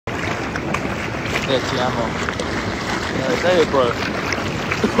Yeah, Tiamo. Yeah, say it, bro.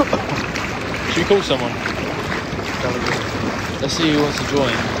 Should we call someone? Let's see who wants to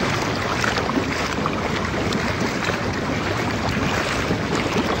join.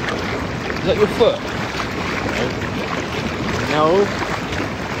 Is that your foot? No.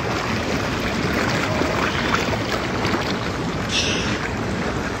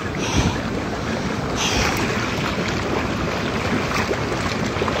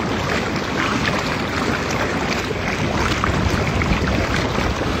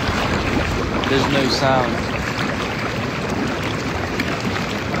 There's no sound.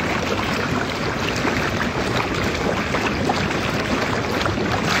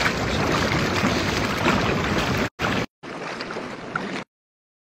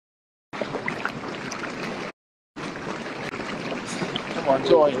 Come on,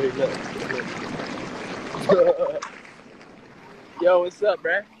 join. Yo, what's up,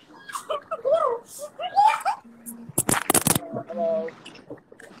 bruh? Hello.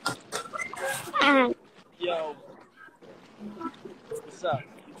 Yo. What's up?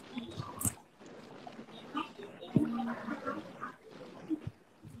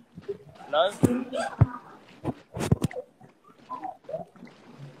 No?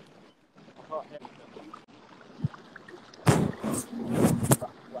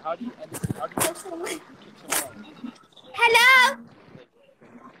 Well, how do you kick someone out? Hello?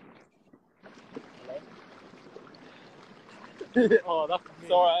 Hello? Oh, that's me.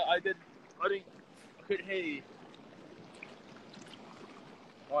 Sorry, I couldn't hear you.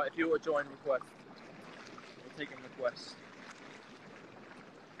 Alright, if you want to join, request. We're taking requests.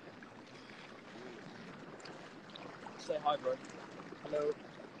 Say hi, bro. Hello.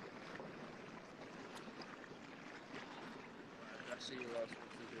 Let's see who else wants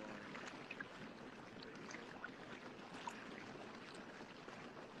to join.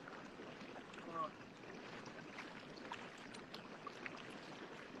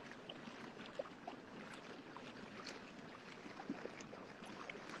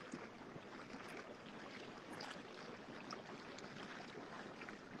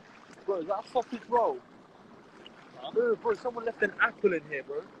 Bro, is that a sausage roll? Huh? Bro, someone left an apple in here,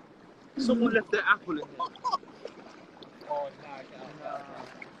 bro. Someone left their apple in here. Oh,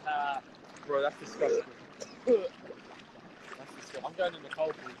 nah. Bro, that's disgusting. That's disgusting. I'm going in the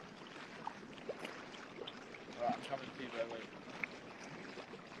cold pool. Alright, I'm coming to you, bro. Wait.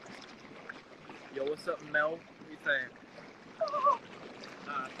 Yo, what's up, Mel? What are you saying?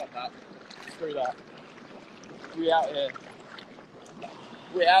 Fuck that. Screw that. We out here.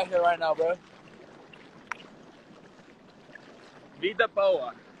 We're out here right now, bro. Vida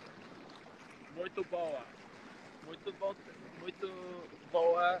boa. Muito boa. Muito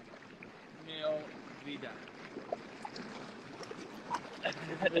boa. Meu vida.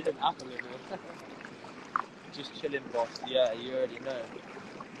 There's an apple in here. Just chilling, boss. Yeah, you already know.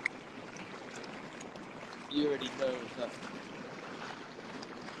 You already know what's up.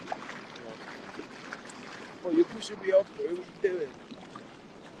 Bro, you're pushing me off, bro. What are you doing?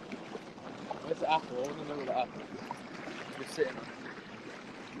 Where's the apple? I want to know where the apple is. Just sitting on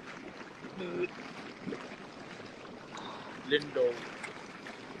it. Lindo.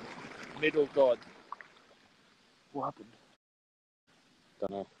 Middle God. What happened?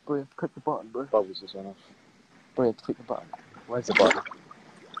 Don't know. Bro, you have to click the button, bro. Bubbles just went off. Bro, you have to click the button. Where's the button?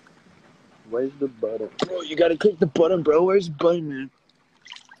 Where's the button? Bro, you gotta click the button, bro. Where's the button, man?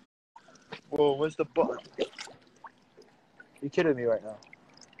 Whoa, where's the button? You kidding me right now?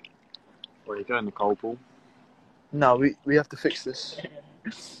 Where you going, the cold pool? No, we have to fix this.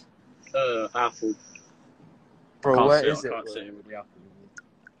 Apple. Bro, where is I it? can't Bro? see it with the apple.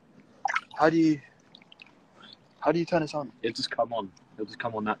 How do you turn this on? It'll just come on. It'll just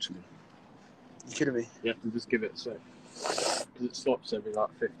come on naturally. You kidding me? You have to just give it a sec. Because it stops every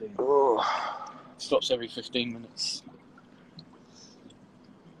like 15. Oh. It stops every 15 minutes.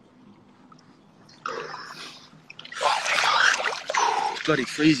 It's bloody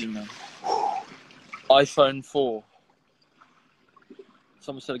freezing, man. iPhone 4.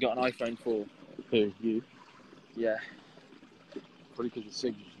 Someone said I got an iPhone 4. Who? You? Yeah. Probably because the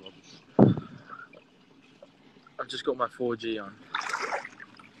signal's rubbish. I've just got my 4G on.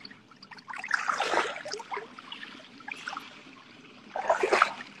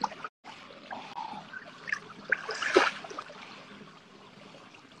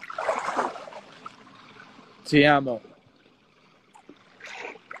 Ti amo.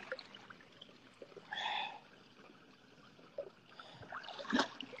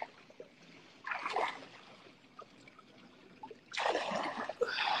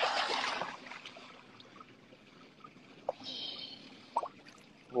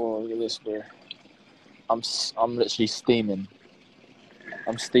 Whoa, look at this, bro. I'm literally steaming.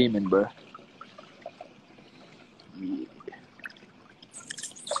 I'm steaming, bro. Yeah.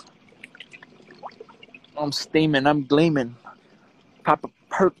 I'm steaming. I'm gleaming. Pop a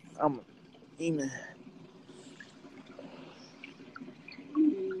perk. I'm steaming.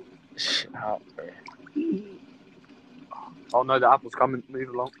 Shit out, bro. Oh no, the apple's coming. Move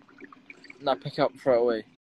along. Now pick up, throw it away.